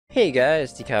Hey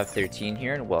guys, Decaf13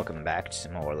 here, and welcome back to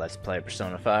some more Let's Play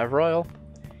Persona 5 Royal.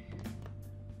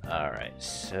 Alright,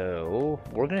 so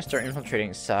we're gonna start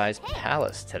infiltrating Sai's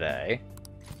palace today.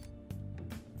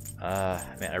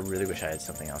 Man, I really wish I had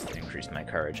something else to increase my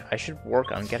courage. I should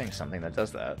work on getting something that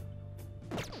does that.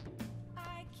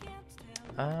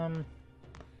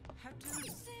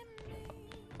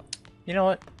 You know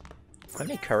what? Let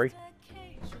me curry.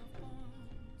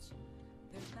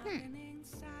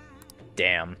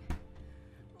 Damn.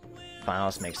 Fine,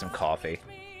 let's make some coffee.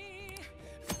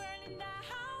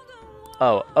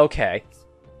 Oh, okay.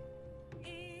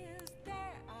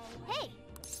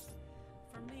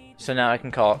 So now I can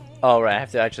call... Oh, right, I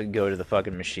have to actually go to the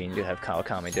fucking machine to have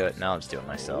Kawakami do it. Now I'll just do it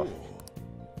myself.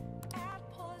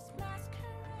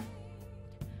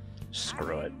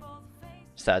 Screw it.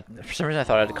 Sad. For some reason I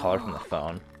thought I had to call her from the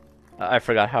phone. I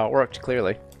forgot how it worked,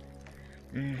 clearly.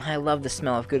 I love the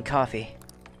smell of good coffee.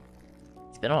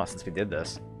 It's been a while since we did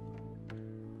this.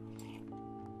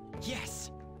 Yes!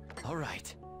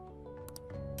 Alright.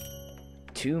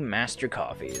 2 master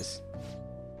coffees.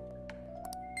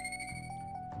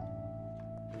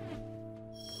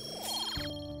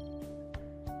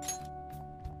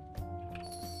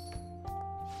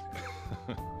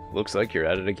 Looks like you're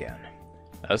at it again.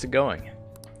 How's it going?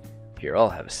 Here, I'll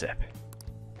have a sip.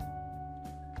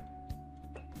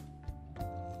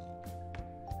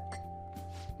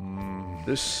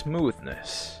 The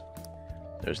smoothness.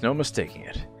 There's no mistaking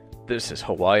it. This is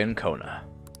Hawaiian Kona.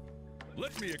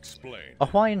 Let me explain. A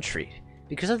Hawaiian treat.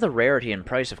 Because of the rarity and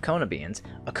price of Kona beans,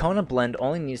 a Kona blend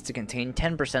only needs to contain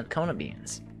 10% Kona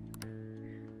beans.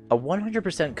 A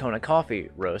 100% Kona coffee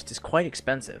roast is quite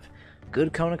expensive.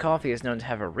 Good Kona coffee is known to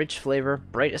have a rich flavor,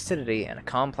 bright acidity, and a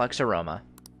complex aroma.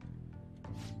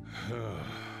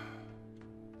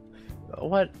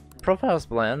 What? Profile's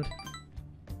bland.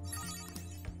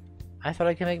 I thought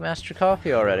I could make master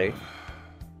coffee already.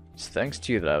 It's thanks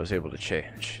to you that I was able to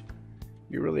change.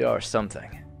 You really are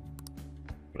something.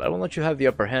 But I won't let you have the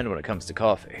upper hand when it comes to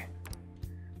coffee.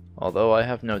 Although I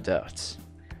have no doubts,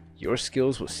 your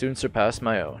skills will soon surpass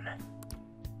my own.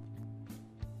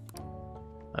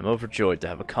 I'm overjoyed to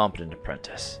have a competent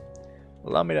apprentice.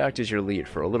 Allow me to act as your lead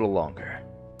for a little longer.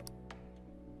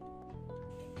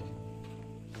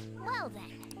 Well then.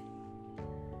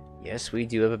 Yes, we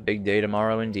do have a big day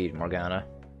tomorrow indeed, Morgana.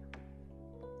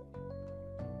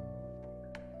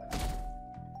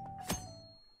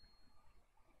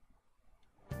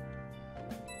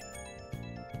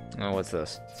 Oh, what's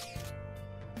this?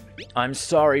 I'm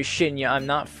sorry, Shinya, I'm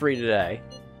not free today.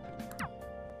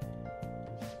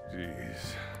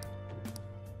 Jeez.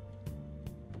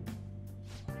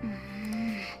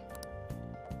 I'm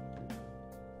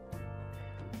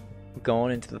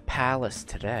going into the palace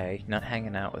today, not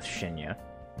hanging out with Shinya.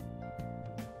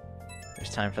 There's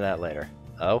time for that later.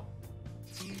 Oh?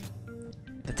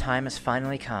 The time has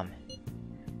finally come.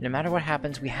 No matter what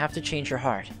happens, we have to change your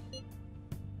heart.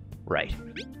 Right.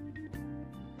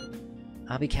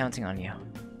 I'll be counting on you.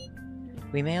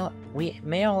 We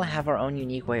may all have our own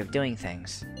unique way of doing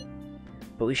things,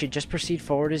 but we should just proceed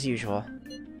forward as usual.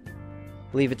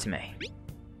 Leave it to me.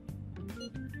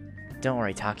 Don't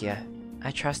worry, Takia.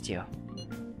 I trust you.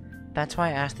 That's why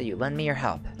I asked that you lend me your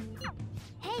help.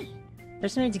 Hey!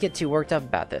 There's no need to get too worked up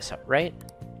about this, right?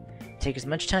 Take as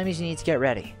much time as you need to get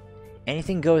ready.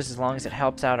 Anything goes as long as it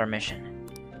helps out our mission.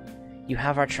 You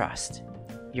have our trust.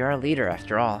 You're our leader,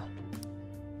 after all.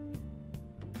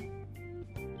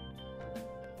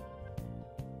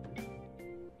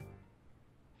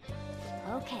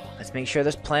 Okay. Let's make sure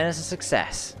this plan is a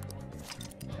success.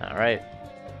 Alright.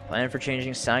 Plan for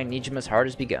changing Sai Nijima's heart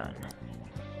has begun.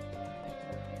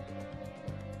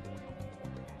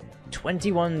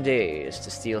 21 days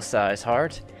to steal Sai's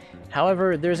heart.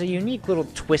 However, there's a unique little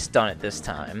twist on it this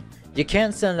time. You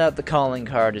can't send out the calling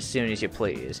card as soon as you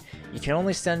please. You can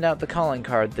only send out the calling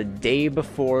card the day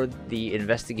before the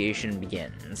investigation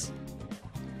begins.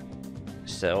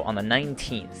 So, on the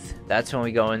 19th, that's when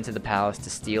we go into the palace to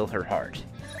steal her heart.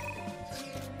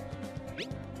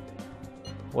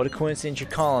 What a coincidence you're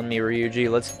calling me, Ryuji.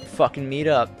 Let's fucking meet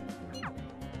up.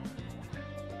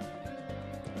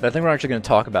 But I think we're actually going to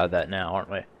talk about that now, aren't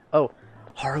we? Oh,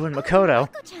 Haru and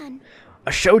Makoto. Mako-chan.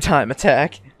 A Showtime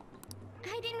attack!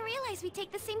 I didn't realize we'd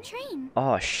take the same train.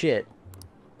 Oh shit.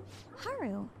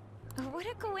 Haru. What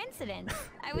a coincidence.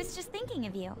 I was just thinking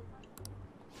of you.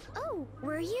 Oh,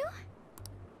 were you?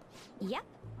 Yep.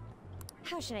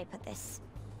 How should I put this?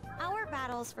 Our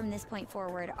battles from this point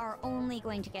forward are only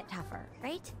going to get tougher,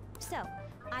 right? So,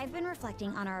 I've been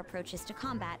reflecting on our approaches to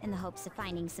combat in the hopes of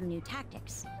finding some new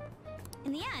tactics.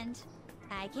 In the end,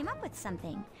 I came up with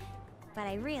something, but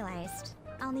I realized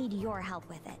I'll need your help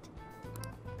with it.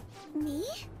 Me?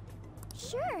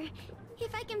 Sure.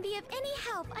 If I can be of any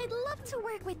help, I'd love to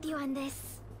work with you on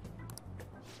this.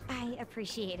 I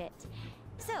appreciate it.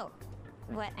 So,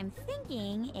 what I'm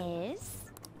thinking is...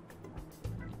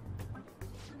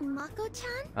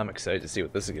 Mako-chan? I'm excited to see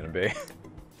what this is gonna be.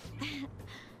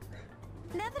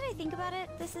 Now that I think about it,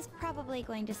 this is probably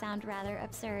going to sound rather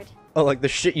absurd. Oh, like the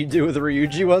shit you do with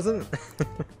Ryuji wasn't?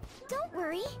 Don't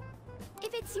worry.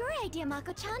 If it's your idea,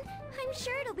 Mako-chan, I'm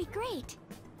sure it'll be great.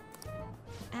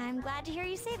 I'm glad to hear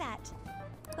you say that.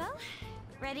 Well,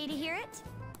 ready to hear it?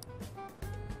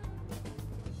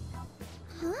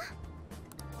 Huh?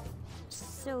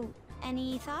 So,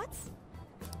 any thoughts?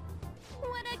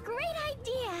 What a great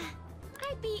idea!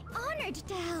 I'd be honored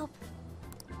to help.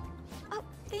 Oh,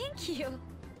 thank you.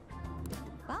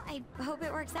 Well, I hope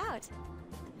it works out.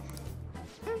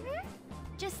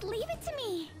 Just leave it to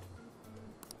me.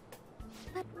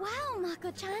 But wow,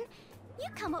 Mako-chan, you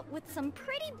come up with some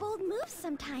pretty bold moves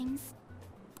sometimes.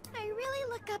 I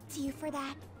really look up to you for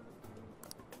that.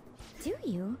 Do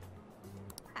you?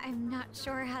 I'm not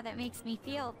sure how that makes me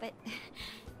feel, but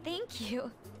thank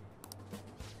you.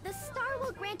 The star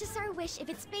will grant us our wish if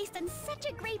it's based on such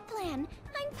a great plan.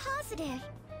 I'm positive.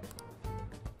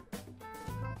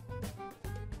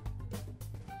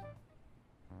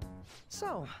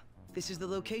 So, this is the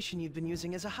location you've been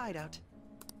using as a hideout.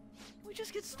 Can we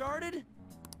just get started?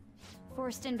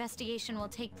 Forced investigation will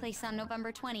take place on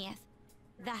November 20th.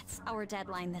 That's our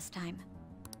deadline this time.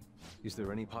 Is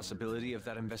there any possibility of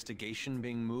that investigation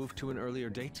being moved to an earlier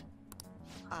date?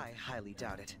 I highly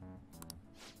doubt it.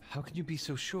 How can you be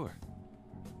so sure?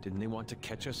 Didn't they want to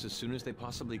catch us as soon as they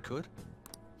possibly could?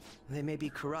 They may be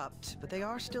corrupt, but they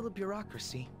are still a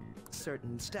bureaucracy.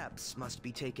 Certain steps must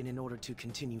be taken in order to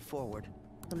continue forward.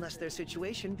 Unless their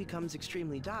situation becomes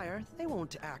extremely dire, they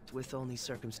won't act with only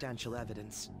circumstantial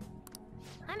evidence.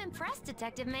 I'm impressed,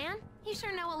 Detective Man. You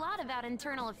sure know a lot about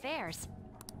internal affairs.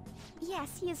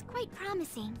 Yes, he is quite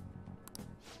promising.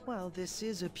 Well, this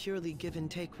is a purely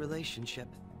give-and-take relationship.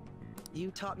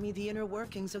 You taught me the inner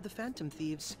workings of the Phantom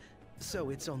Thieves, so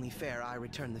it's only fair I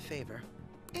return the favor.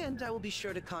 And I will be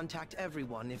sure to contact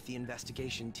everyone if the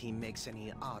investigation team makes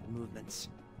any odd movements.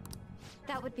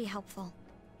 That would be helpful.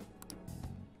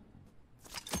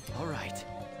 Alright.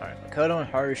 Alright, Makoto and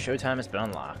Haru's showtime has been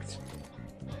unlocked.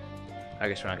 I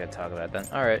guess we're not gonna talk about it then.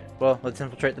 Alright, well, let's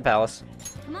infiltrate the palace.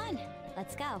 Come on,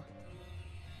 let's go.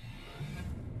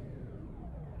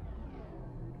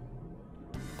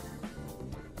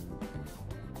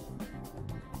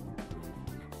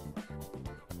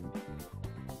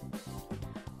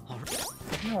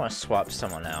 I want to swap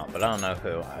someone out, but I don't know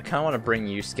who. I kind of want to bring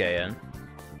Yusuke in.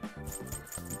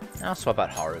 I'll swap out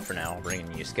Haru for now. I'll bring in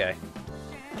Yusuke.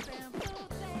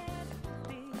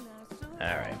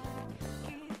 Alright.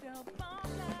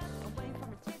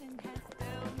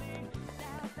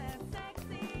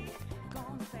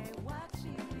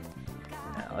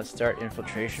 Now let's start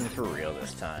infiltration for real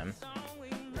this time.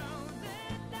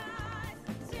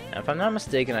 Now, if I'm not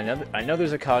mistaken, I know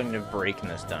there's a cognitive break in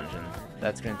this dungeon.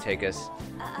 That's gonna take us.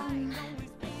 I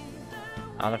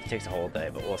don't know if it takes a whole day,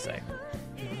 but we'll see.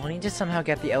 We'll need to somehow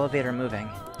get the elevator moving.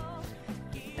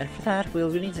 And for that, we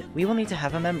will need to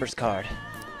have a member's card.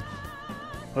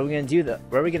 What are we gonna do though?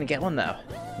 Where are we gonna get one though?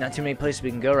 Not too many places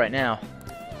we can go right now.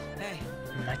 Hey.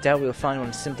 I doubt we'll find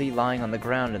one simply lying on the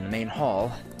ground in the main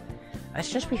hall. I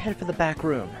suggest we head for the back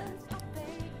room.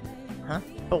 Huh?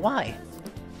 But why?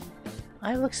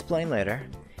 I will explain later.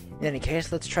 In any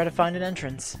case, let's try to find an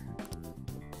entrance.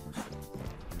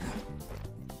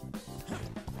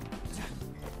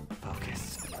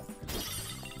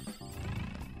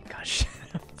 Gosh,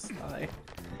 sigh.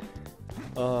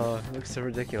 Oh, it looks so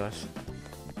ridiculous.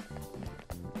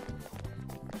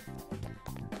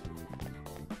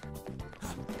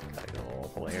 Gotta go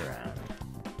all the way around.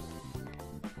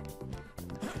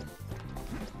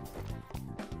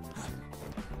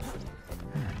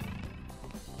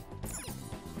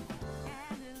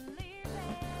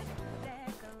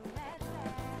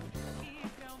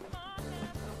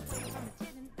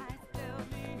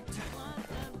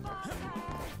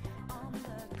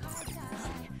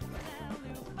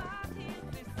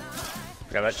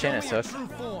 Forgot about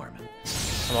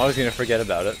Chainsaw. I'm always gonna forget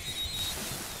about it.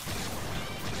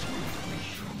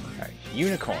 Alright,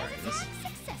 unicorns.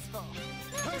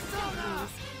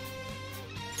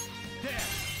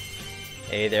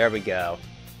 Hey, there we go.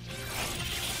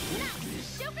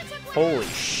 Holy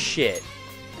shit.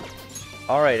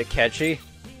 Alright, Akechi.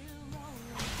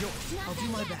 I'll do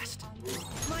my best.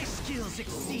 My skills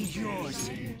exceed yours.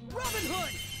 Robin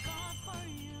Hood!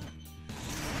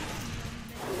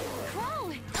 Whoa,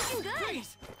 looking good.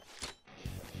 Freeze!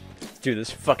 Let's do this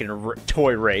fucking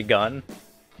toy ray gun.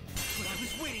 What I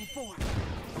was waiting for.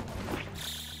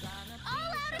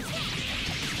 All out attack!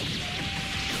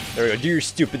 There we go. Do your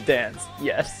stupid dance.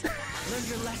 Yes. Learn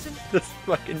your lesson? This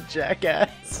fucking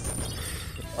jackass.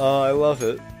 Oh, I love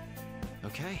it.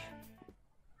 Okay.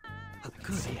 How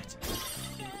good is it?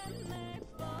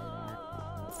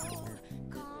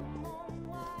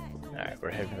 Alright,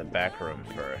 we're heading to the back room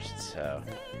first, so...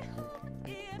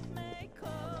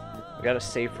 We got a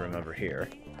safe room over here.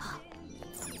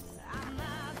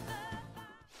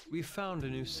 We found a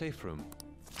new safe room.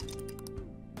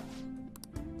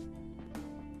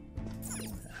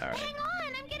 Alright. Hang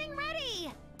on, I'm getting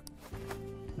ready!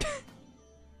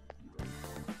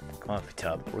 Come on,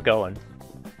 Tub. We're going.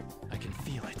 I can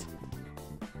feel it.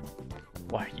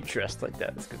 Why are you dressed like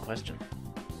that? That's a good question.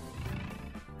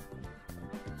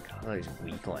 God, all these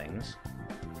weaklings.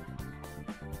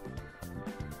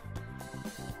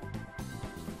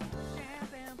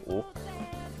 Ooh.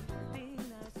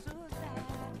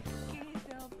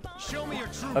 Show me your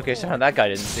true Okay, so that guy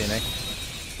didn't see me.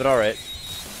 But alright.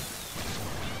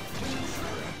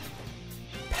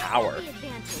 Power. The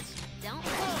advantage. Don't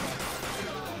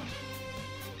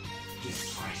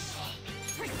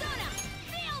Persona!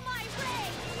 Feel my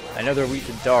ray! I know they're weak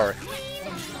to dark. I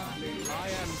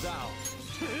am thou.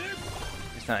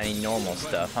 It's not any normal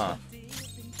stuff, huh?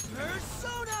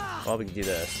 Persona! Well, we can do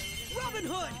this. Robin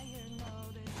Hood!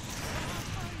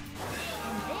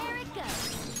 There it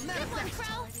goes. Good one,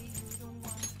 Crow.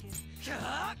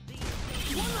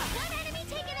 One enemy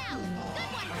taken out.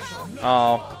 Good one, Crow.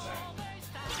 Oh,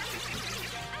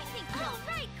 I think all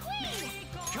right, Queen.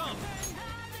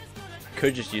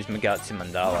 could just use Magatsu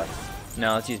Mandala.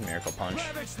 No, let's use Miracle Punch.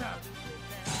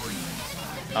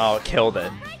 Oh, it killed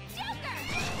it. Right,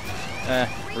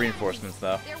 Joker. Reinforcements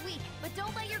though. They're weak, but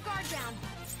don't let your guard down.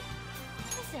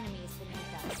 This enemy is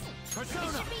beneath us. It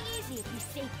should be easy if you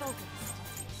stay focused.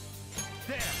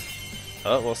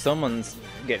 Oh, well, someone's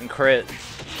getting crit.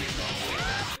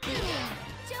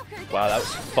 Joker, Wow, that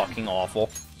was fucking awful.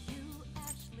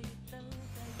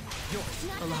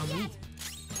 Allow me.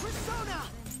 Persona!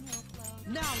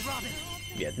 Now, Robin!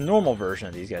 Yeah, the normal version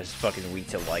of these guys is fucking weak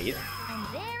to light. and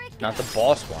there it Not the goes.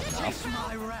 boss one, though. Face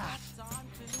my wrath.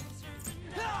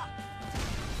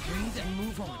 Breathe and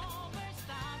move on.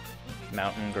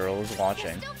 Mountain Girl is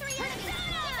watching. Still three enemies.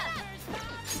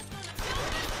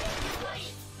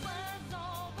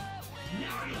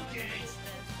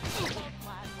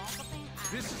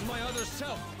 This is my other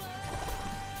self.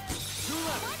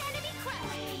 One enemy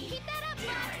crushed. Keep that up,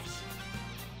 Mark.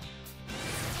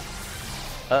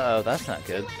 Uh-oh, that's not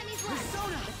good. Two enemies left.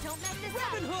 But don't mess this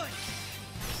Robin up. Hood!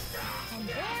 And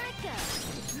there it goes.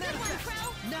 Good one,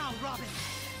 Crow. Now, Robin!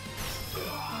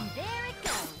 And there it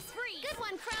goes. Good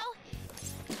one, Crow.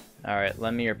 Alright,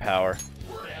 lend me your power.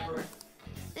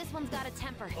 This one's got a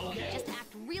temper. Just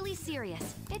act really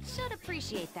serious. It should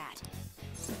appreciate that.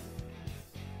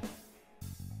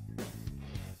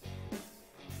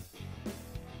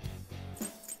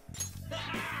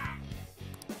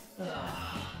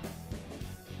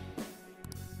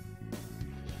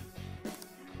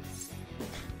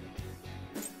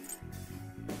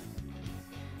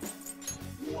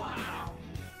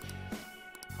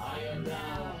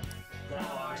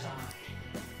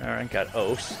 Alright, got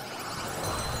Os.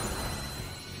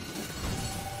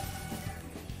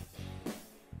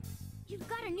 You've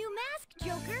got a new mask,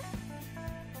 Joker.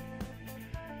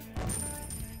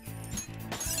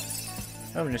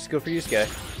 Oh, I'm just go for you, guy.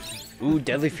 Ooh,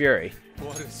 Deadly Fury.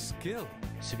 What a skill.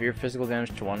 Severe physical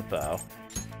damage to one foe.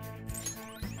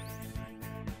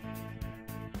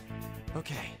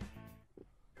 Okay.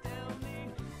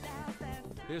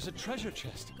 There's a treasure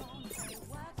chest.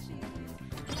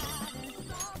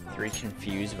 3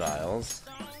 Confuse Vials.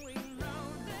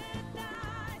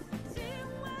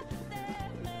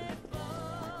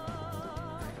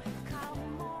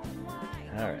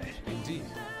 Alright. Indeed.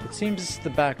 It seems this is the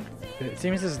back. It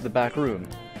seems this is the back room.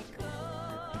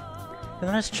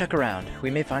 Then let's check around. We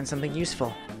may find something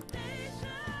useful.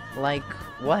 Like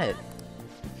what?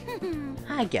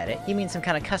 I get it. You mean some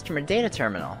kind of customer data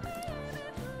terminal.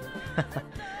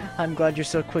 I'm glad you're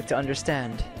so quick to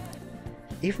understand.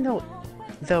 Even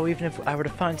if I were to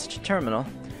find such a terminal,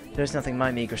 there's nothing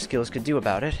my meager skills could do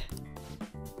about it.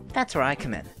 That's where I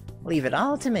come in. Leave it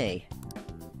all to me.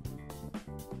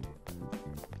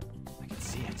 I can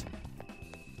see it.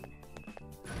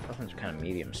 Those ones are kind of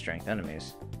medium strength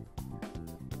enemies.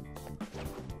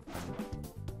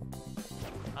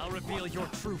 I'll reveal your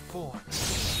true form.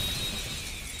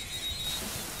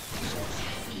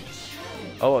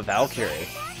 Oh, a Valkyrie.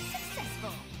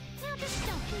 Successful. Now just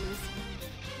don't lose.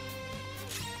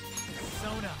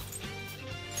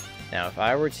 Now, if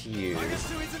I were to use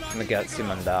Magatsu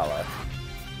Mandala,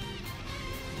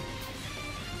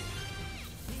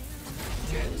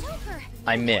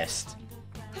 I missed.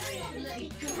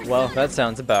 Well, that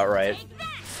sounds about right.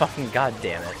 Fucking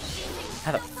goddamn it!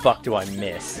 How the fuck do I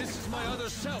miss? This is my other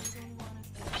self.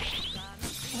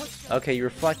 Okay, you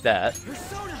reflect that. I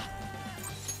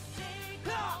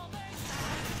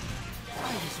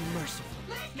was merciful.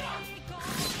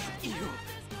 You.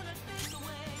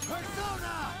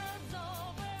 Persona!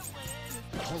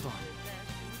 Hold on.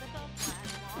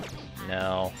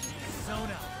 No.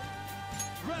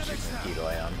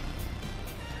 Edoion.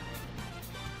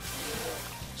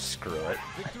 Screw it.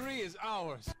 Victory is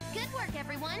ours. Good work,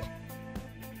 everyone.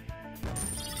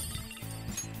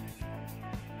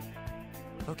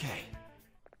 Okay.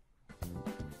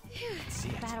 The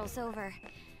battle's over.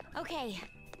 Okay,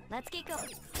 let's get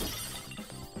going.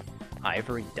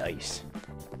 Ivory dice.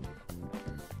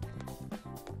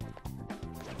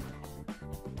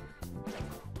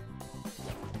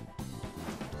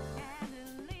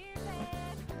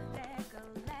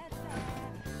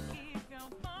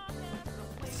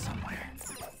 Somewhere.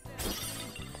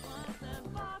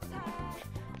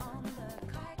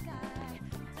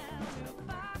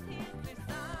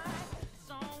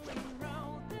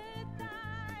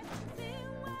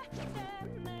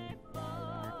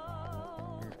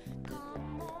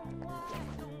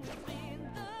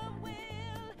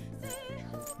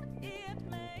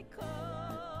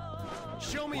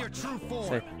 Show me your true form.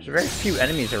 So, there's very few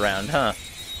enemies around, huh?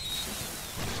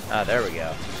 Ah, there we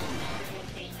go.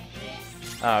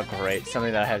 Oh, great.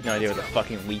 Something that I have no idea what the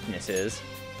fucking weakness is.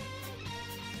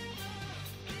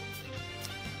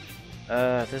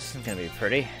 This isn't gonna be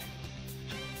pretty.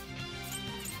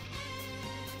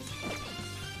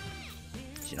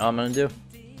 Do you know what I'm gonna do?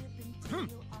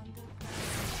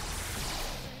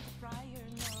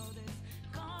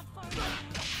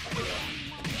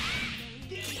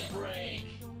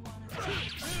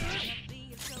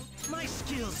 My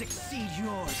skills exceed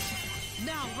yours.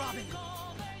 Now, Robin.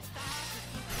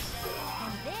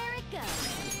 And there it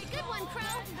goes. Good one,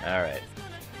 Crow. Alright.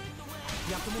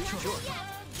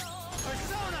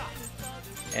 Persona!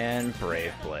 And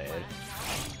Brave Blade.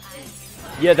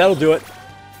 Yeah, that'll do it.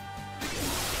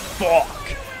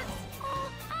 Fuck!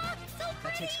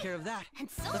 That takes care of that. And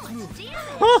so Let's much move.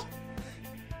 damage.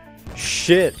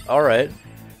 Shit, alright.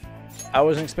 I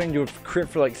wasn't expecting to crit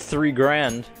for like 3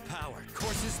 grand.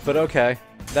 But okay,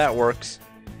 that works.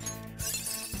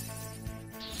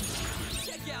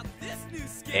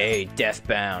 A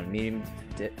Deathbound.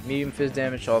 Medium fizz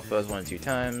damage to all foes 1 to 2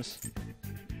 times.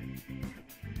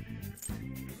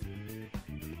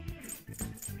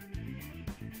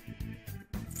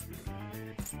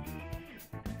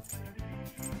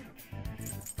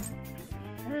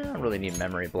 I don't really need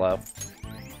Memory Blow.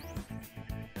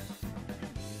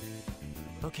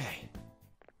 Okay.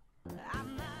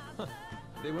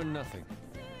 They were nothing.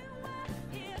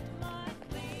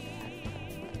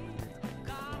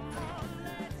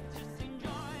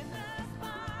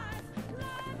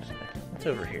 What's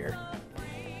over here?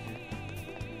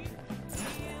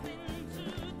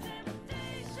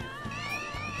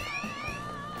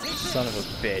 Son of a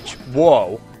bitch.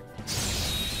 Whoa.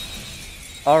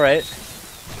 Alright.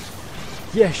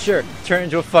 Yeah, sure. Turn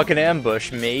into a fucking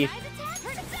ambush, me.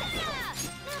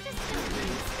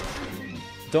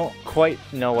 Don't quite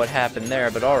know what happened there,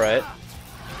 but alright.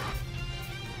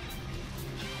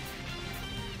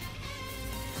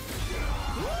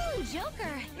 Ooh,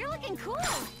 Joker, you're looking cool.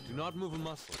 Do not move a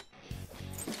muscle.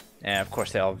 And of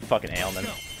course they all have fucking ailment.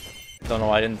 Don't know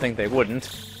why I didn't think they wouldn't,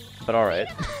 but alright.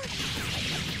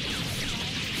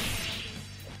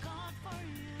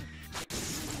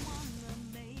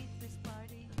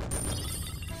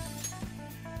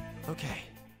 Okay.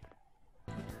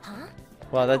 Huh?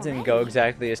 Well, that didn't go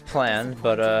exactly as planned,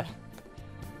 but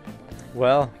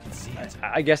well,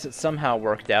 I guess it somehow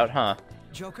worked out, huh?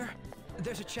 Joker,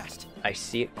 there's a chest. I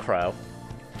see it, Crow.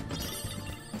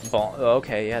 Ball. Oh,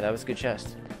 okay, yeah, that was a good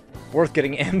chest. Worth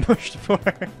getting ambushed for.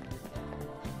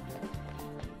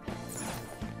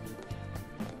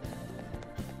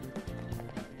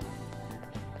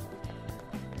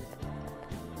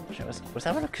 Was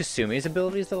that one of Kasumi's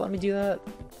abilities that let me do that?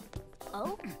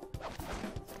 Oh?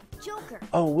 Joker.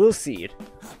 Oh, Will Seed.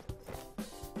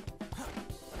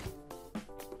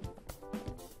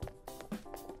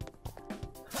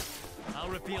 I'll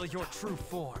reveal your true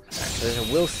form. Right, so there's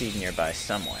a Will Seed nearby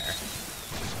somewhere.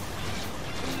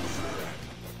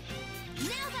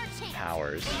 Now's our chance.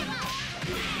 Powers.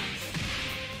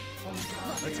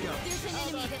 Let's go. There's an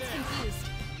enemy that's confused.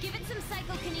 Give it some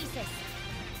psychokinesis.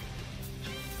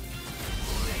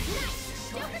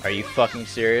 Are you fucking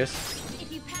serious?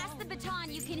 If you pass the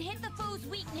baton, you can hit the foe's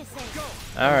weaknesses.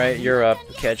 Alright, you're up,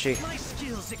 Catchy. My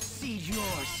skills exceed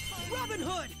yours. Robin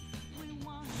Hood!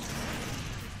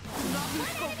 One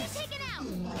enemy taken out.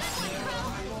 Good one,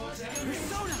 Crow.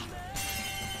 Persona!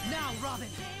 Now, Robin!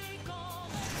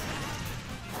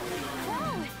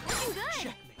 Whoa, looking good.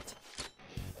 Checkmate.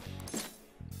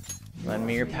 Lend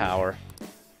me your power.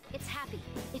 It's Happy.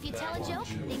 If you tell a joke,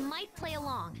 they might play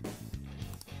along.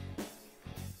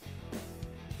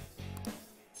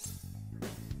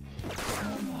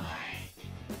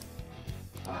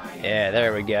 Yeah,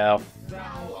 there we go.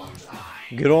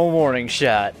 Good old warning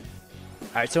shot.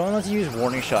 Alright, so I wanted to use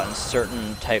warning shot in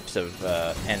certain types of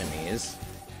enemies.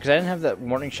 Because I didn't have that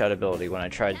warning shot ability when I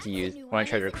tried to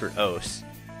recruit Os.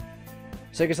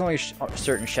 So I guess only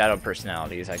certain shadow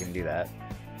personalities I can do that.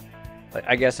 Like,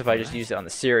 I guess if I just use it on the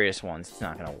serious ones, it's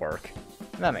not gonna work.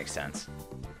 That makes sense.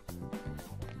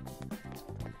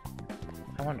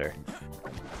 I wonder.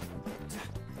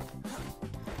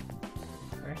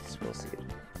 Where's this Will Seed?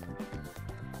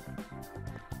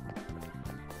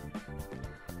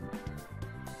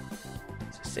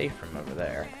 It's a safe room over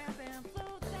there.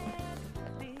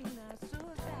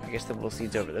 I guess the Will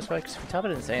Seed's over this way, because Futaba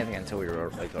didn't say anything until we were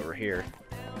like over here.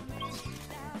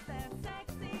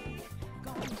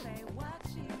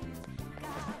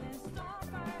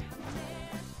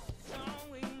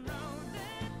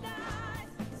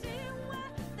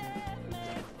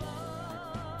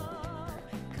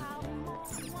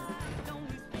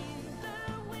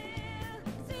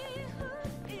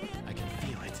 I can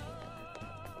feel it.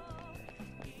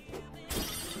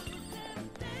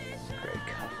 Great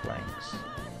cufflinks.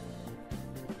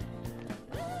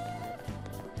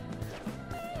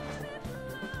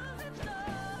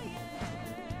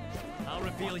 I'll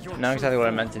reveal your Not exactly what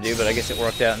I meant to do, but I guess it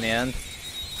worked out in the end.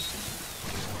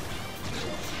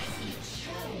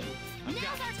 Now's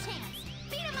our chance.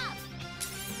 Beat him up.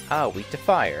 Ah, weak to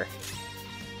fire.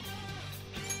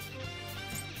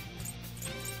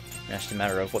 Just a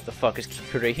matter of what the fuck is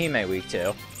Kurihime weak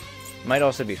to. Might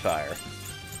also be fire.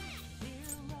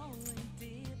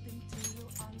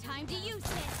 Time to use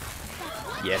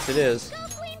this. Yes, it is. Go,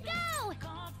 Queen, go!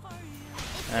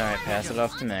 Alright, pass it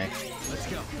off to me. Let's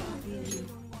go.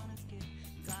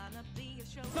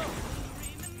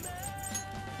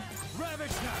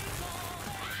 Ravage now.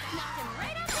 Knocked him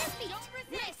right off his feet.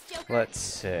 Nice, Joker. Let's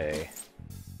see.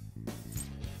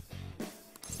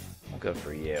 I'll go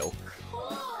for you.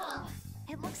 Cool.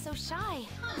 It looks so shy.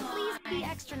 Please be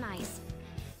extra nice.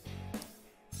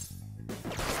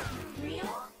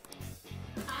 Real?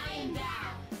 I am thou.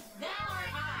 Thou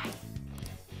art I.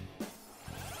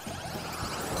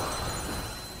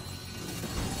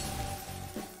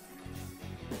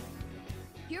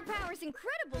 Your power's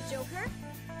incredible, Joker.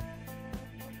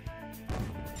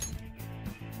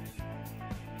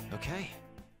 Okay.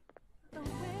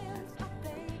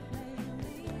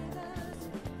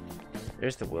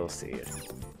 There's the Will Seed.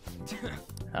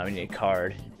 Oh, we need a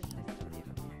card.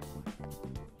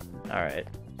 Alright.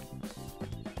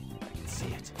 I can see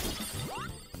it.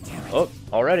 Oh,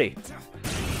 already.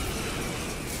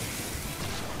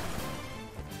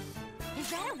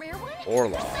 Is that a rare one?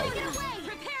 Orlov. Get away!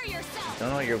 Prepare yourself! Don't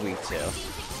know what you're weak to. Seems it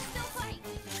can still fight.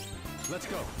 Let's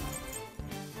go.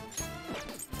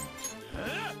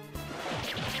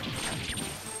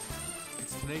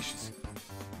 It's tenacious.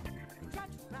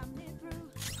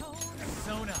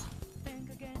 Persona.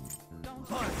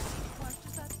 Parks.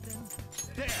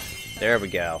 There. There we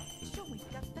go.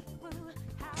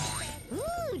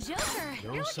 Ooh, Joker!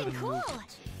 No You're sudden looking cool!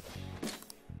 movement.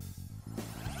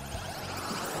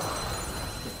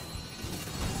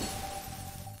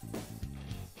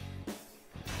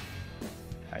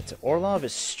 Alright, so Orlov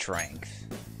is strength.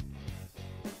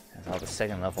 Has all the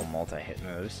second level multi-hit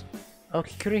moves. Oh,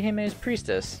 Kurihime is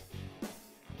priestess.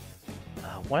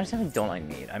 What exactly don't I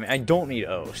need? I mean, I don't need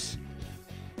Os.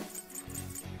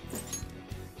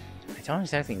 I don't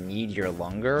exactly need your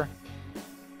Lunger.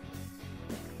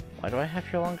 Why do I have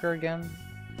your Lunger again?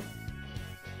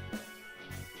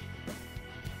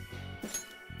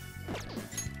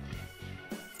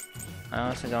 I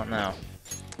honestly don't know.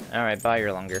 Alright, buy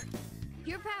your Lunger.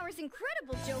 Your power's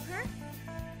incredible, Joker!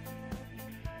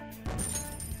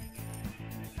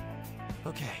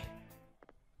 Okay.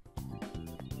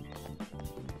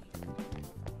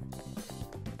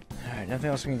 Alright, nothing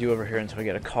else we can do over here until we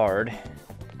get a card.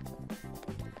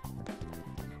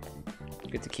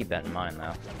 Good to keep that in mind,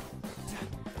 though.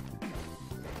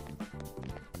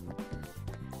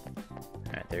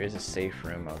 Alright, there is a safe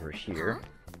room over here. Huh?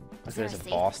 Look, Is there there's a a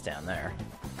safe? boss down there.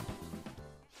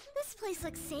 This place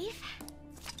looks safe.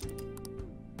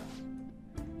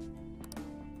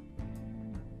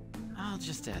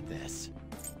 just add this.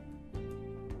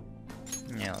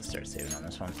 Yeah, let's start saving on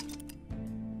this one.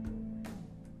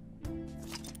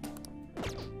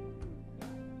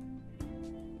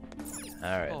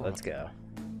 Alright, let's go.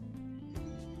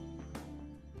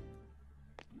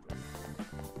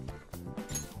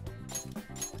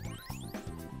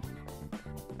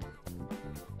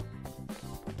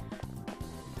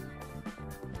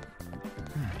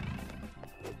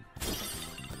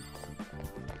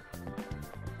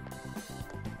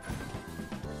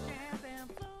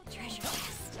 Treasure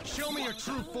chest. Show me your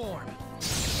true form.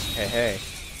 Hey, hey.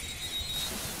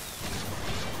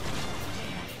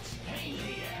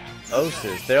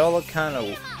 Oses, they all look kind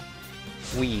of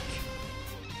weak.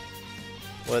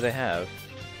 What do they have?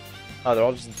 Oh, they're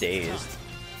all just dazed.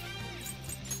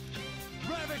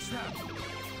 Ravage them.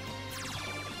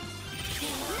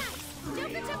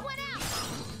 Joker took one out.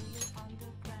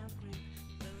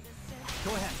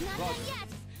 Go ahead. Not Roger. done yet.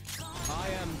 I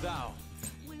am thou.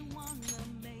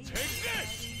 Take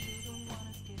this!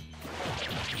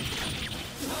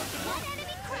 One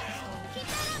enemy crushed. Keep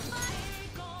that up, bud.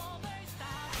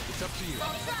 It's up to you.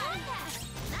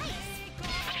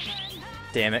 Nice.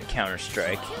 Damn it,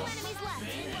 Counter-Strike. 2 enemies left.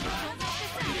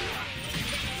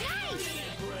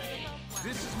 Nice.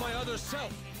 This is my other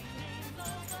self.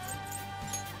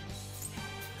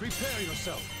 Prepare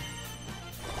yourself.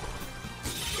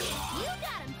 You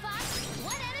got him, Fox.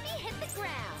 One enemy hit the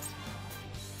ground.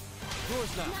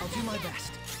 Yours now. I'll do my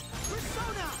best.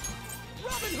 Persona!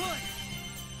 Robin Hood!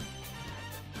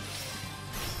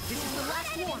 This is the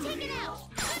last one! Take it out.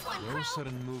 Good one, No Crow.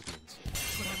 sudden movements.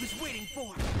 That's what I was waiting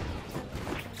for!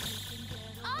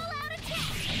 All out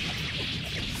attack.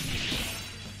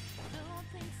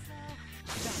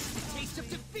 That's the taste of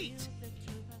defeat!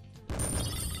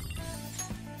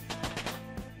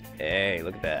 Hey,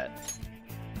 look at that.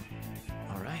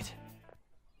 All right.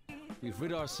 We've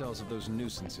rid ourselves of those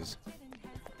nuisances.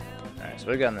 Alright, so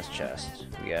what we got in this chest?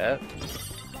 We got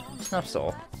Snuff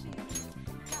Soul.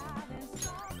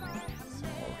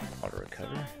 Auto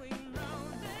recover.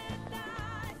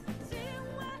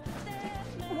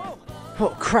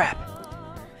 Oh crap!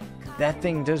 That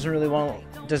thing doesn't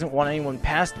want anyone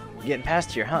getting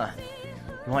past here, huh?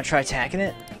 You want to try attacking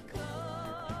it?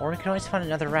 Or we can always find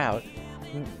another route.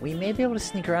 We may be able to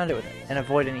sneak around it and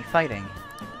avoid any fighting.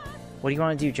 What do you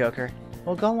want to do, Joker?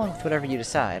 We'll go along with whatever you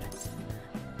decide.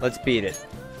 Let's beat it.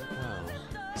 Well,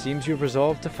 Seems you've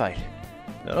resolved to fight.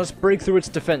 Now let's break through its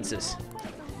defenses.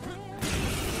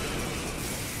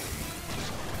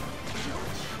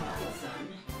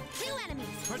 2 enemies.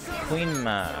 Queen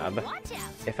Mob, Watch out.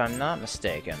 if I'm not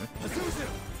mistaken.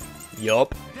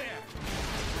 Yup. Right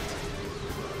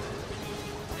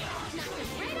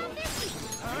off their feet.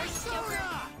 Nice, Joker.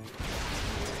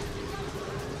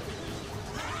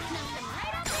 Knock them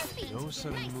right off their feet. No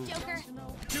sudden Nice, movements. Joker.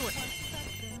 do it.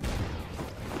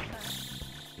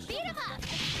 Beat him up.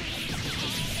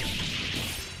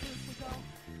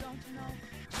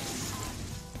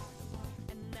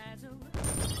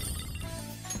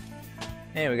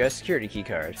 Hey, we got a security key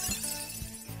card.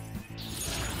 This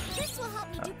will help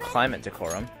me do better. Climate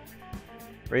Decorum.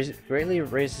 Greatly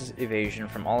raises evasion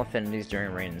from all affinities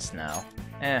during rain and snow.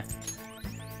 Eh.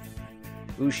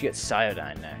 Ooh, she gets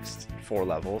Cyodyne next. 4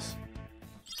 levels.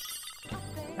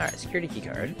 Alright, security key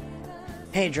card.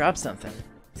 Hey, drop something.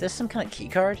 Is this some kind of key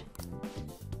card?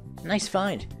 Nice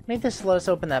find. Maybe this will let us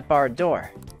open that barred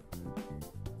door.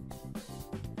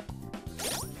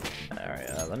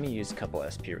 Alright, let me use a couple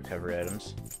SP recovery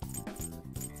items.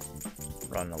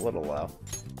 Running a little low.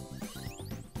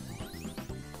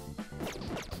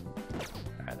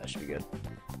 Alright, that should be good.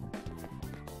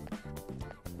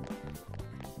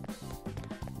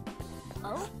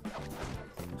 Oh?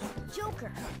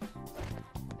 Joker.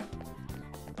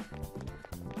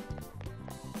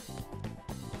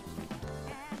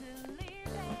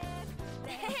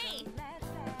 Hey!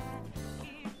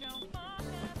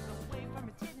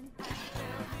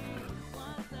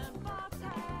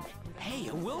 Hey,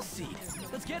 a will seed.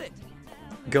 Let's get it.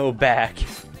 Go back.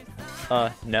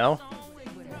 No?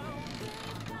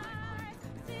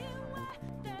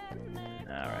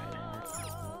 Alright.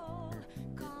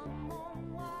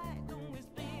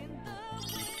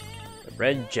 The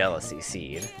red jealousy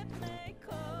seed.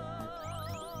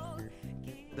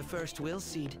 The first will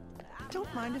seed.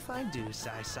 Don't mind if I do,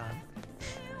 Sai-san.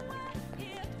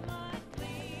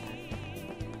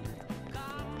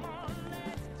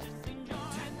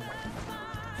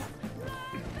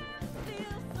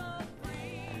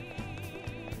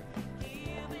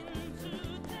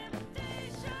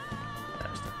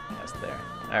 That's there.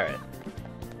 Alright.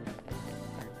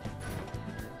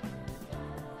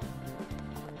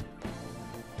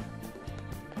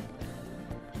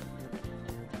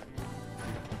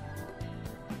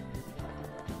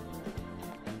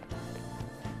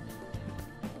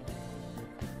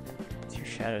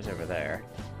 Shadow's over there.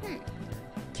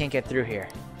 Can't get through here.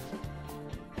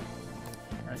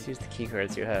 Let's use the key card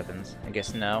to see what happens. I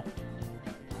guess no.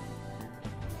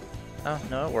 Oh,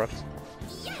 no, it worked.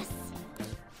 Yes!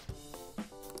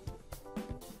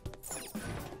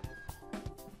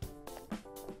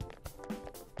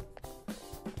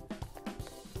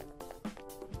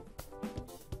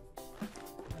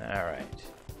 Alright.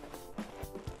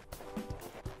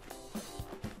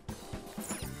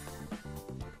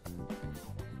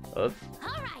 Oops.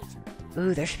 All right.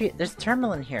 Ooh, there's a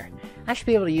terminal in here. I should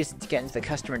be able to use it to get into the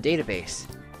customer database.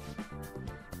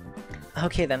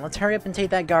 Okay then, let's hurry up and take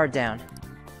that guard down.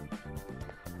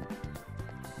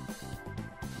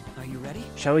 Are you ready?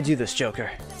 Shall we do this, Joker?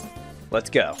 Let's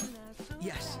go.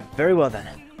 Yes. Very well then.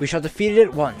 We shall defeat it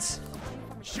at once.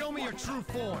 Show me your true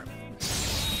form.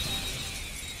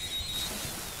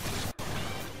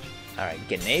 Alright,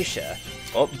 Ganesha.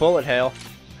 Oh, bullet hail.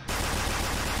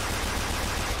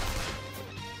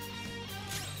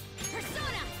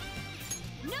 Persona!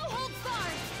 No holds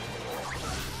barred!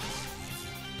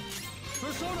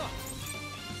 Persona!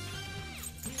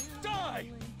 Die!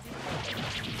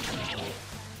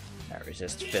 I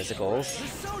resist physicals.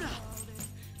 Persona!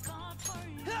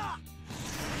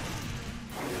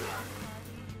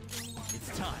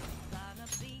 It's time.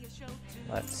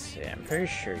 Let's see, I'm pretty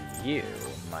sure you,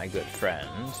 my good friend.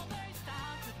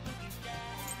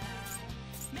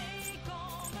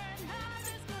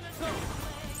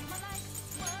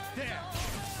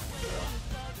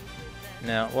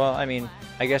 No, well, I mean,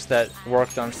 I guess that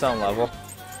worked on some level.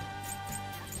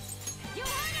 You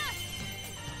heard us!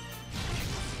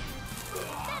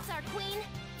 That's our queen!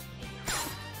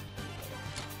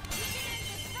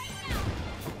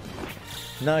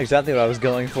 Not exactly what I was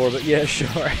going for, but yeah,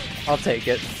 sure. I'll take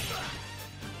it.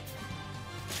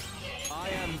 I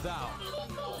am thou.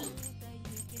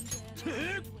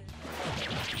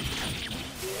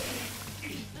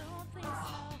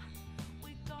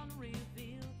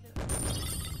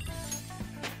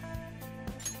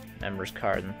 Members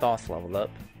card and Thoth leveled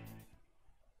up.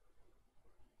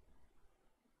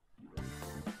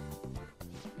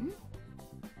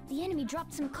 The enemy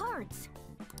dropped some cards.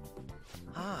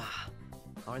 Ah,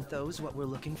 aren't those what we're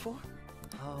looking for?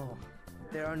 Oh,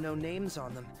 there are no names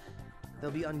on them. They'll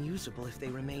be unusable if they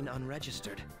remain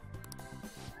unregistered.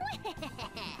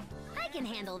 I can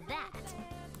handle that.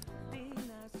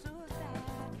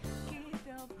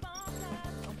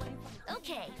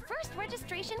 Okay, first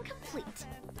registration complete.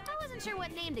 I wasn't sure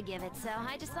what name to give it, so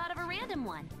I just thought of a random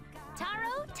one.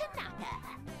 Taro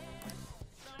Tanaka.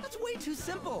 That's way too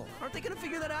simple. Aren't they gonna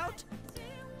figure that out?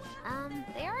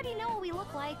 They already know what we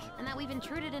look like, and that we've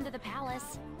intruded into the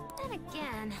palace. Then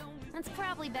again, it's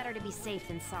probably better to be safe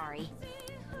than sorry.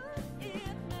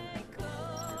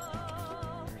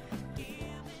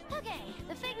 Okay,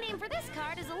 the fake name for this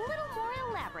card is a little more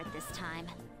elaborate this time.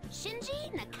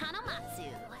 Shinji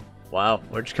Nakanomatsu. Wow,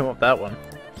 where'd you come up with that one?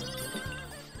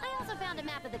 I also found a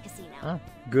map of the casino. Oh,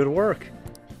 good work.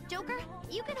 Joker,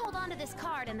 you can hold on to this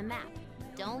card and the map.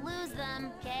 Don't lose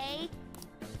them, okay?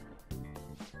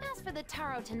 As for the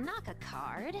Taro Tanaka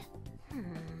card...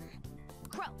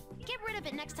 Crow, get rid of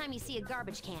it next time you see a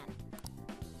garbage can.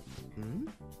 Hmm?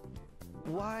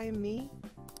 Why me?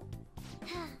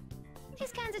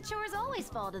 These kinds of chores always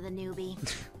fall to the newbie.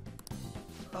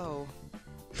 Oh,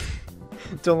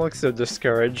 Don't look so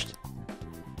discouraged.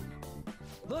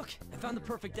 Look, I found the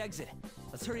perfect exit.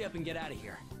 Let's hurry up and get out of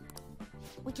here.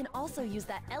 We can also use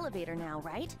that elevator now,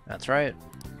 right? That's right.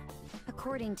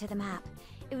 According to the map,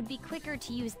 it would be quicker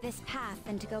to use this path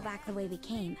than to go back the way we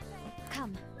came.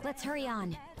 Come, let's hurry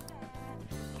on.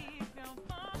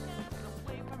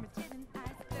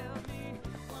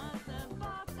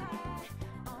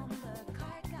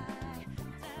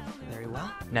 very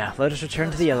well. Now, let us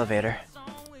return to the elevator.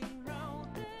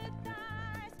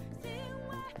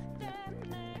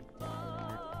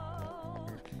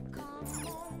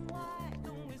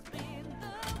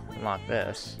 Unlock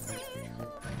this.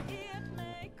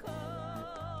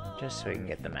 Just so we can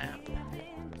get the map.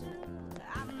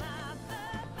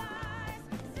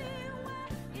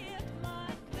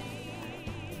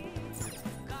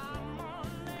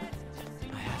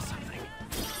 I have something.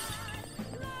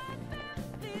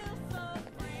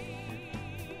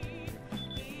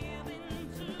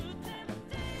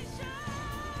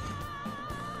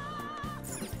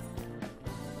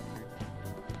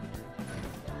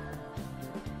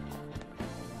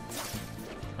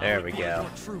 There we go. Your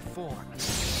true form.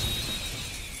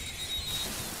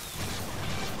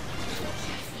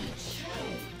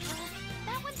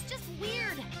 That one's just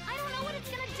weird. I don't know what it's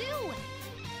gonna do.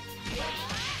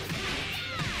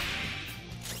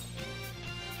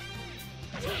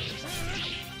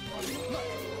 Look,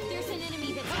 there's an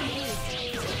enemy that's confused.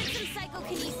 Give it some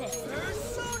psychokinesis.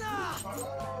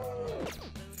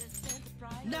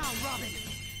 Now, Robin.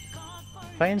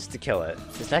 If I insta-kill it,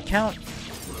 does that count?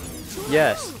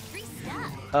 Yes. Free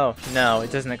stuff. Oh, no,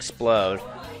 it doesn't explode.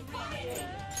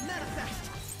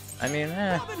 Manifest. I mean,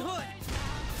 Robin Hood.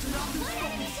 Take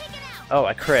it out. Oh,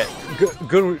 I crit.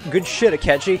 Good shit,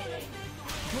 Akechi.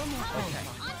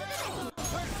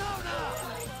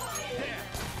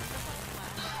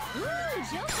 Ooh,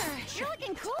 Joker, you're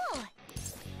looking cool.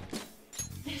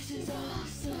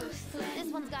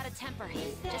 This one's got a temper.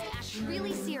 Just act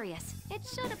really serious. It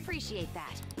should appreciate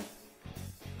that.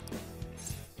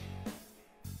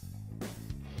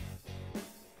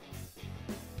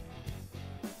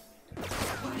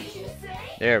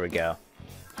 There we go.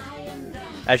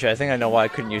 Actually, I think I know why I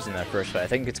couldn't use it in that first fight. I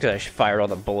think it's because I fired all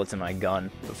the bullets in my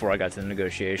gun before I got to the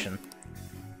negotiation.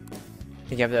 I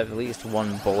think you have to have at least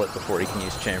one bullet before you can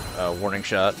use warning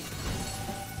shot.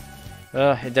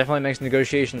 It definitely makes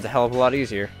negotiations a hell of a lot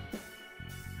easier.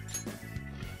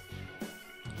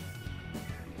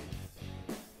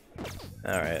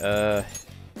 Alright, oh,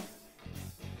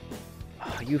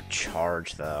 you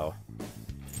charge, though.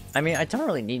 I mean, I don't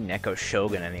really need Neko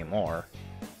Shogun anymore.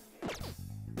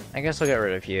 I guess I'll get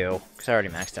rid of you, because I already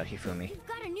maxed out Hifumi. You've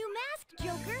got a new mask,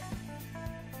 Joker.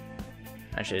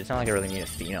 Actually, it's not like I really need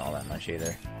Athena all that much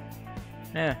either.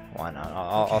 Eh, why not?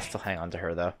 I'll still hang on to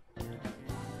her, though.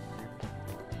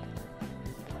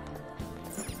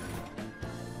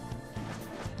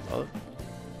 Oh.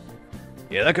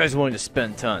 Yeah, that guy's willing to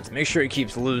spend tons. Make sure he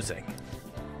keeps losing.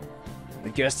 The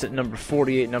guest at number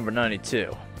 48, number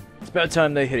 92. It's about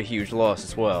time they hit a huge loss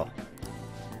as well.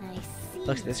 I see.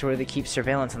 Look, this is where they keep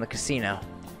surveillance on the casino.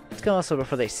 Let's go also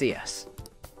before they see us.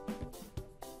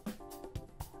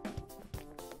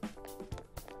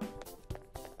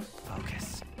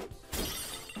 Focus.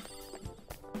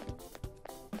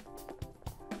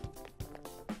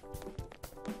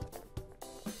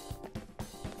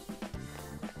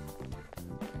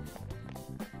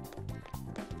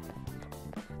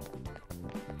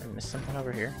 I missed something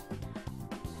over here.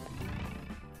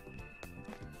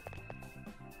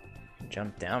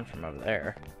 Jump down from over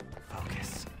there.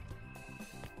 Focus.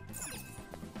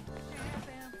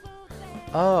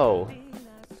 Oh!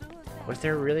 Was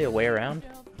there really a way around?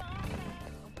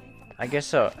 I guess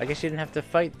so. I guess you didn't have to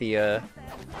fight the,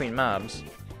 Queen Mobs.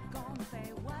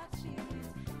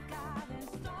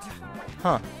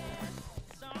 Huh.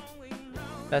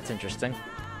 That's interesting.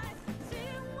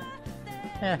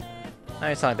 Eh.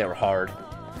 It's not like they were hard.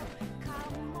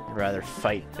 I'd rather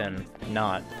fight than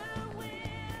not.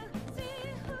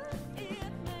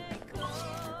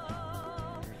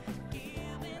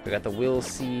 We got the Will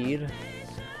Seed.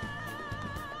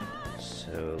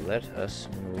 So let us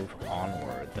move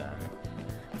onward then.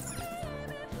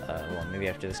 Well, maybe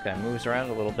after this guy moves around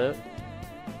a little bit.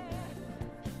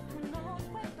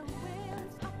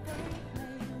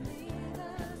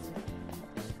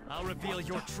 I'll reveal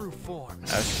your true form.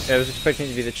 I was expecting it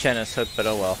to be the Chenis hook, but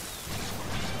oh well.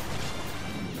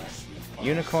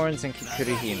 Unicorns and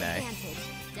Kikurihime. Advantage.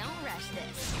 Don't rush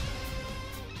this.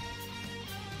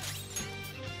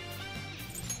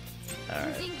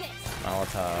 Alright. Using this.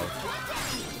 Molotov.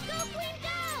 Go, Queen, go!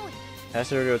 Has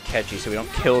to go catchy so we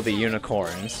don't kill the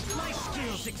unicorns. My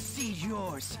skills exceed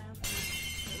yours.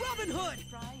 Robin Hood.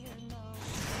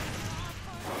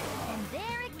 And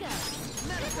there it goes.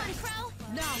 Good one, Crow.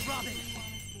 Now, Robin.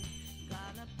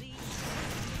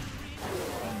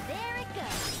 And there it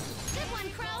goes. Good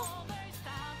one, Crow.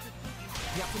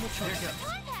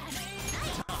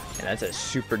 And that's a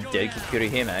super dead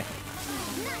Kikurihime.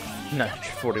 Nice,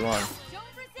 41. Don't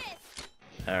resist.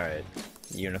 Alright.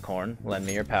 Unicorn, lend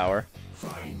me your power.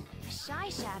 Shy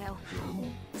Shadow.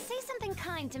 Say something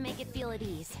kind to make it feel at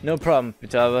ease. No problem,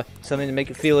 Futaba. Something to make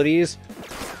it feel at ease?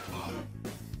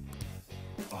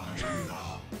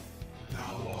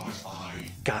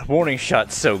 God, warning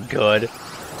shot's so good.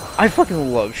 I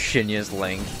fucking love Shinya's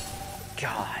Link.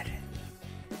 God.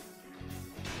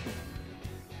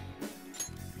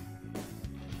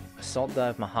 Assault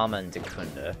Dive Mahama and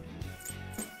Dekunda.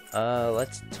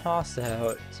 Let's toss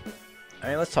out...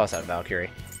 let's toss out Valkyrie.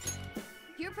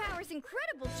 Your power's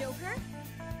incredible, Joker.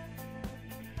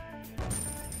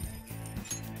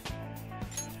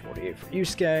 48 for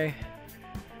Yusuke.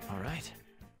 All right.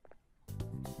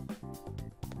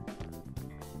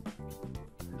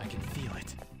 I can feel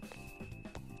it.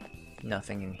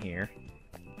 Nothing in here.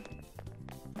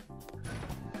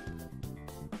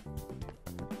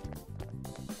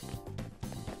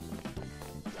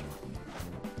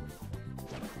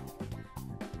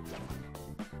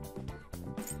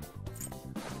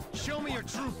 Show me your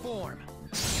true form.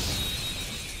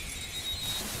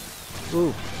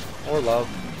 Ooh, or love.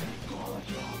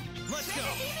 Let's go.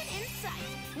 Even inside.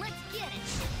 Let's get it.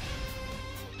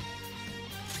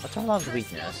 What's our love's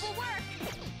weakness? Skillful work.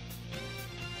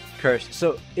 Curse.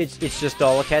 So it's just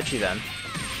all Akechi then.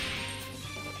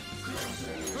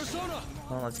 Persona.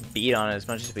 Well, let's beat on it as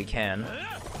much as we can.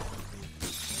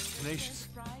 Tenacious.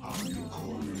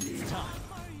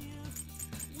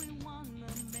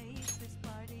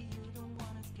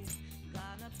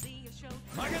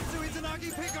 Magatsu Izanagi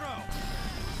Picaro.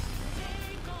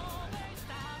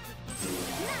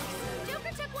 Nice.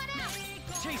 Joker took one out.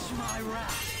 Chase my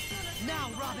wrath. Now,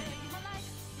 Robin.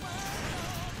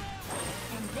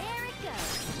 And there it goes.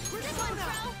 This one,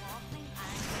 Pro.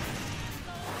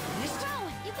 Pro,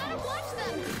 you gotta watch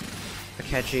them.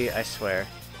 Akechi, I swear.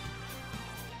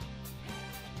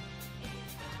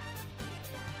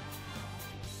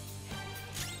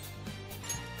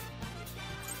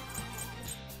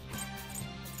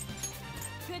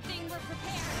 Good thing we're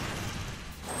prepared.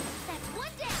 That's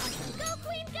one down. Go,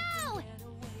 Queen, go!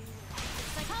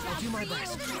 I'll do my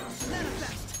best.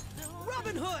 Manifest.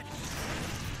 Robin Hood.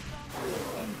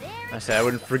 And there I it said I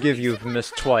wouldn't forgive you if you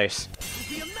missed twice. It'll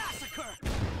be a massacre.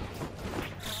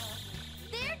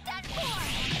 They're done for.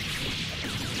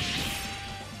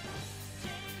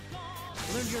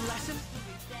 Learned your lesson?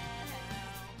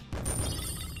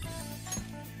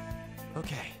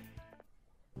 Okay.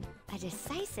 A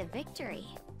decisive victory.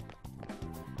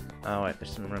 Oh wait,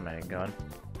 there's some room I didn't go in.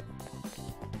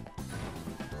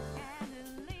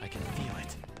 I can feel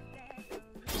it.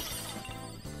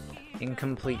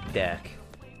 Incomplete deck.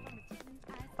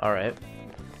 Alright.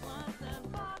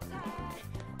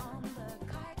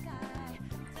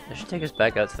 That should take us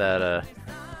back out to that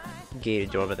gated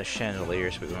door by the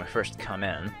chandeliers when we first come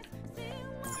in.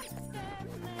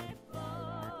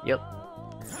 Yep.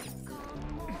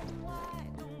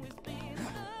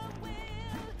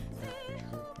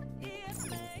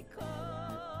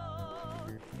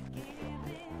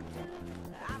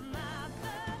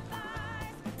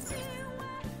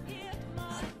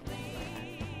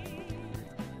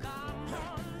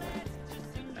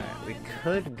 We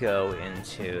could go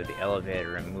into the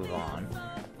elevator and move on,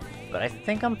 but I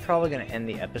think I'm probably going to end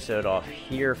the episode off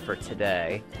here for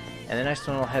today, and the next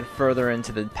one we'll head further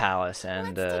into the palace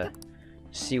and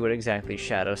see what exactly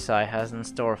Shadow Sai has in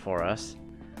store for us.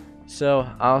 So,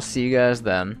 I'll see you guys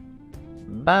then.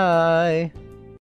 Bye!